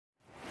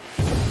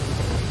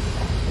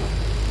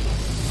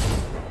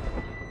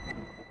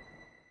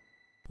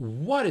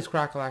What is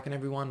crack-a-lackin',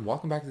 everyone?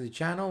 Welcome back to the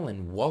channel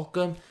and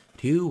welcome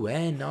to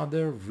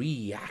another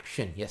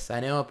reaction. Yes,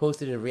 I know I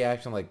posted a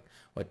reaction like,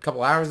 what, a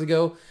couple hours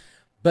ago,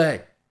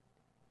 but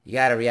you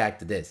gotta react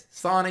to this.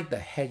 Sonic the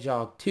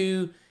Hedgehog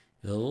 2.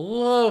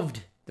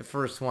 Loved the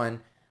first one.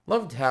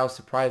 Loved how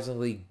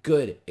surprisingly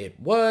good it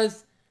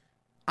was.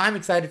 I'm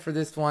excited for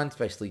this one,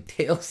 especially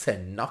Tails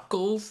and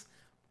Knuckles.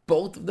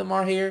 Both of them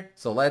are here,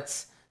 so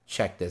let's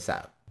check this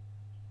out.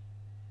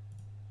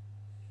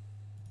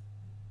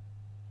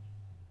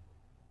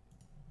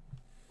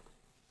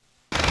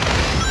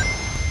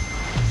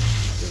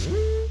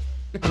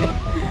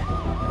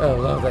 Oh,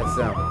 love that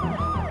sound.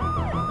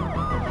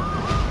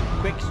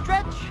 Quick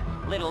stretch,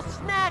 little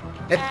snack,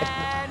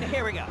 and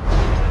here we go.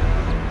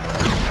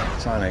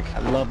 Sonic, I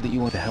love that you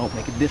want to help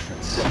make a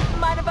difference.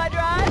 Mind if I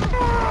drive?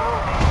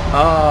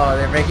 Oh,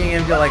 they're making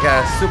him feel like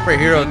a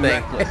superhero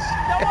thing. Don't worry,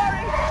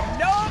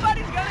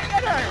 nobody's gonna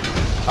get hurt.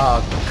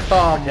 Oh,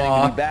 come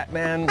on.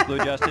 Batman, Blue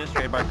Justice,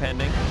 trademark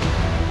pending.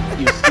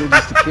 you're still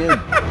just a kid.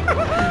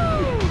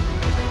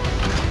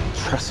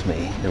 Trust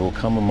me, there will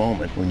come a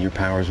moment when your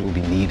powers will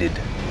be needed.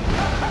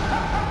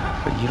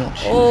 But you don't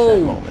choose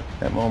that moment.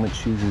 That moment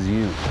chooses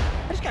you.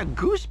 I just got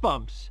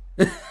goosebumps.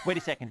 Wait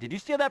a second, did you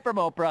steal that from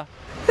Oprah?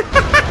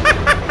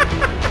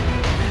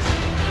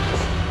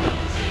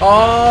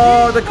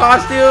 Oh, the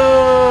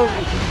costume!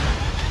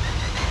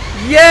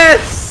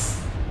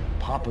 Yes!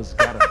 Papa's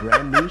got a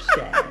brand new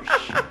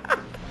stash.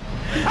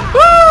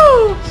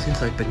 Woo!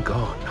 Since I've been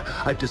gone,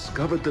 I've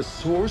discovered the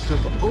source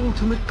of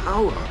ultimate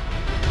power.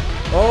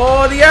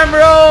 Oh, the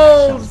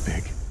emeralds!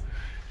 Sounds big.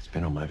 It's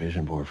been on my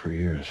vision board for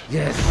years.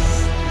 Yes!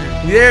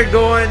 They're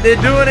doing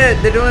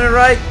it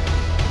right.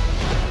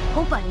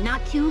 Hope I'm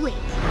not too late.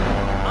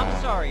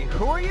 I'm sorry,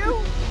 who are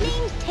you?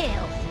 Name's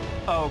Tails.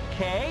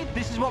 Okay,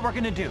 this is what we're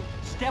gonna do.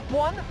 Step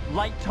 1,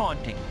 light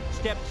taunting.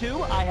 Step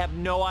 2, I have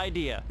no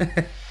idea.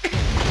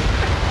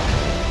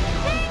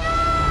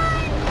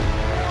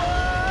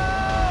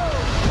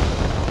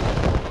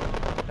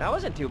 That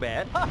wasn't too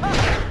bad.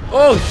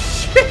 Oh,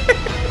 shit!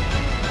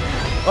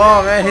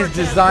 Oh, man, his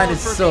design is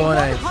so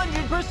nice.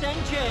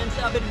 100% chance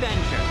of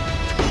adventure.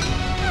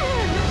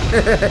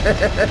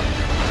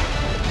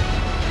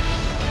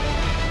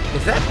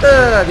 Is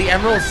that the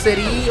Emerald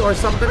City or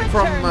something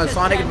from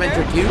Sonic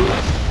Adventure 2?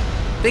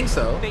 Think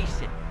so.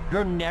 Face it,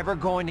 you're never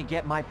going to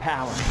get my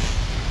power.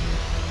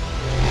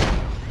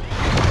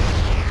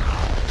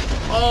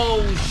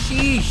 Oh,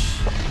 sheesh.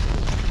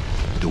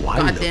 Do I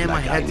God look damn, my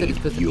like I headset is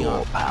need pissing me your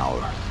off. power?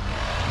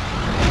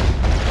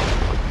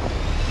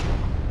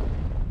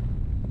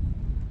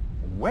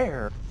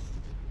 Where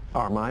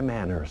are my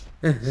manners?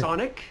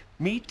 Sonic,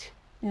 meet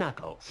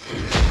Knuckles.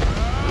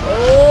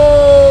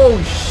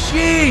 Oh,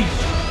 sheesh.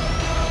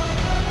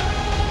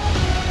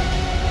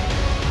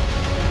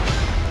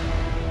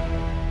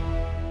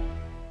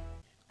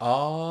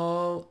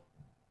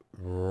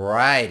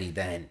 Alrighty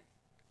then.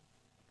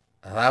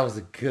 Well, that was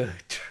a good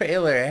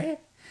trailer, eh?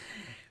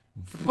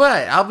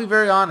 But I'll be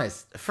very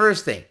honest.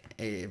 First thing,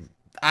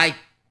 I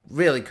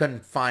really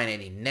couldn't find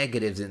any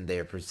negatives in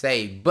there per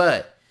se,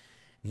 but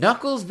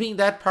Knuckles being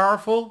that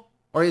powerful,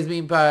 or he's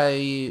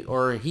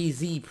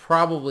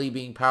probably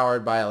being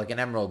powered by like an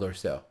emerald or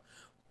so.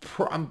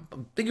 I'm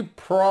thinking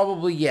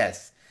probably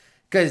yes,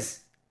 because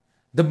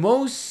the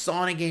most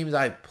Sonic games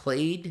I've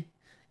played,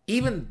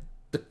 even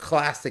the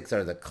classics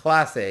are the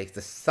classics,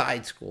 the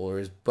side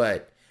scrollers,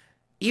 but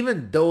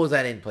even those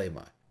I didn't play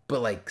much.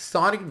 But like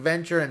Sonic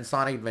Adventure and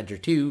Sonic Adventure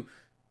 2,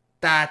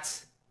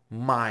 that's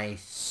my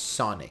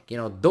Sonic. You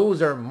know,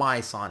 those are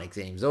my Sonic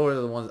games. Those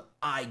are the ones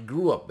I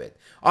grew up with.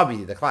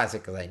 Obviously the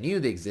classic, because I knew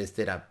they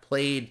existed. I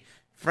played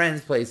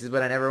friends' places,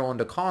 but I never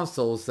owned a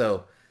console,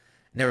 so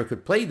never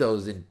could play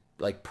those in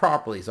like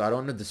properly. So I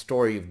don't know the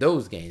story of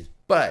those games.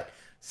 But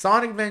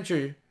Sonic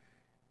Adventure,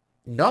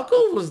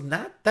 Knuckles was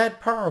not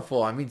that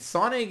powerful. I mean,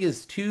 Sonic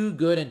is too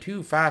good and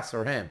too fast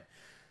for him.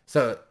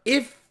 So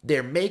if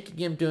they're making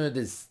him do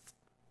this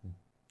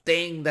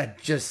thing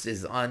that just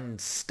is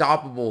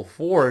unstoppable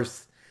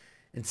force,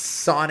 and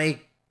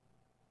Sonic,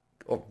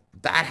 or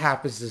that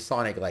happens to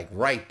Sonic like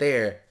right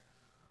there,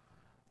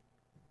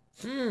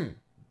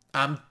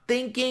 I'm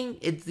thinking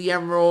it's the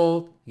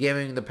Emerald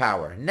giving the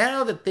power.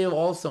 Now that they've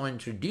also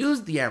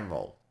introduced the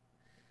Emerald,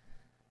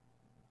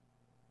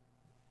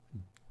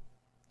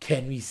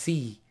 can we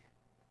see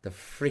the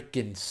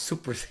freaking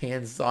Super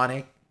Saiyan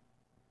Sonic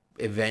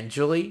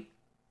eventually?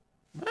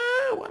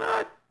 Why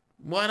not?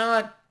 Why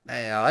not?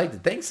 I like to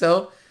think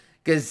so.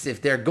 Because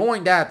if they're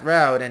going that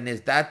route, and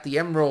is that the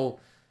Emerald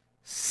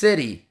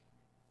City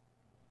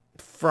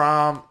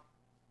from...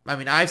 I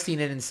mean, I've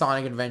seen it in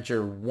Sonic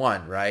Adventure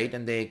 1, right?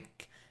 And they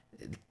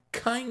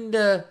kind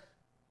of...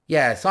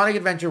 Yeah, Sonic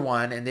Adventure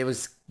 1, and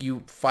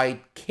you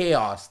fight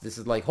Chaos. This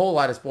is like a whole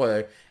lot of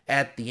spoiler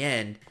at the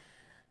end.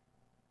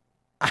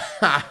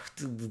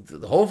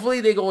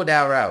 Hopefully they go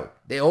that route.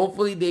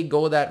 Hopefully they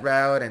go that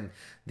route, and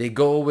they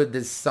go with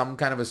this some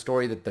kind of a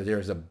story that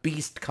there's a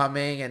beast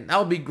coming, and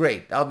that'll be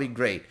great. That'll be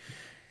great.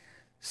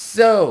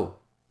 So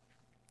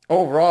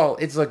overall,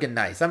 it's looking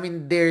nice. I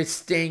mean, they're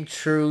staying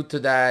true to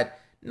that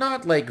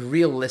not like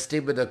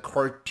realistic, but the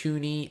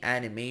cartoony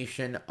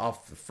animation of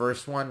the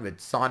first one with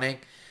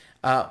Sonic.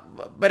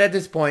 But at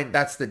this point,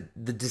 that's the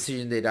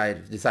decision that I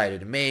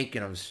decided to make.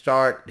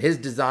 Start. His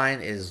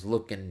design is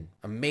looking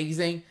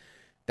amazing.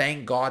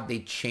 Thank God they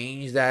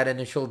changed that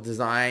initial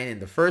design in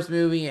the first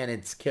movie, and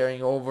it's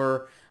carrying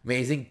over.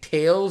 Amazing.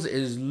 Tails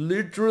is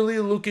literally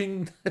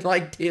looking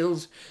like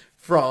Tails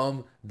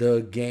from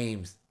the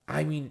games.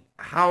 I mean,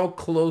 how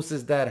close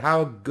is that?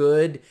 How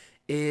good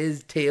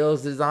is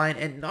Tails' design?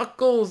 And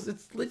Knuckles,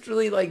 it's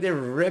literally like they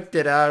ripped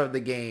it out of the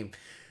game.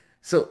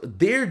 So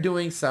they're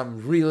doing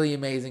some really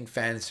amazing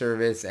fan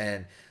service,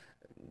 and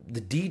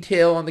the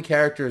detail on the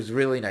character is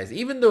really nice.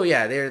 Even though,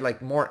 yeah, they're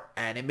like more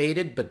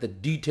animated, but the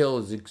detail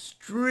is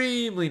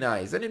extremely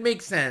nice. And it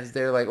makes sense.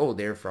 They're like, oh,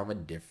 they're from a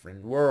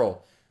different world.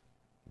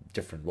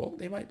 Different world?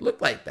 They might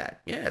look like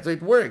that. Yeah, so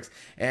it works.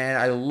 And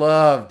I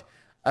love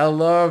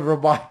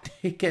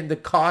Robotnik and the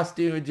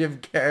costume of Jim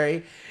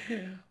Carrey.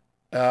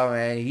 Oh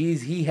man,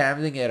 he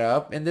hamming it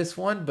up in this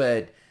one,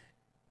 but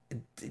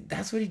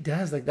that's what he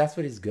does. Like, that's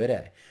what he's good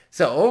at.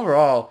 So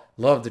overall,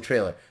 love the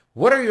trailer.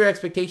 What are your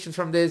expectations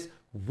from this?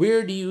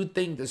 Where do you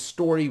think the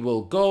story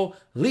will go?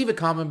 Leave a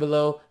comment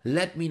below.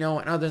 Let me know.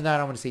 And other than that,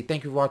 I want to say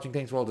thank you for watching.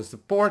 Thanks for all the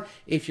support.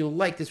 If you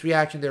like this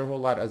reaction, there are a whole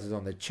lot of others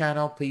on the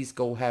channel. Please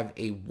go have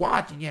a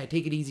watch. And yeah,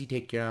 take it easy.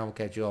 Take care. And I will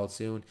catch you all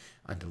soon.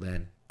 Until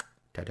then,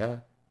 ta-ta.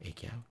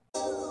 Ake out.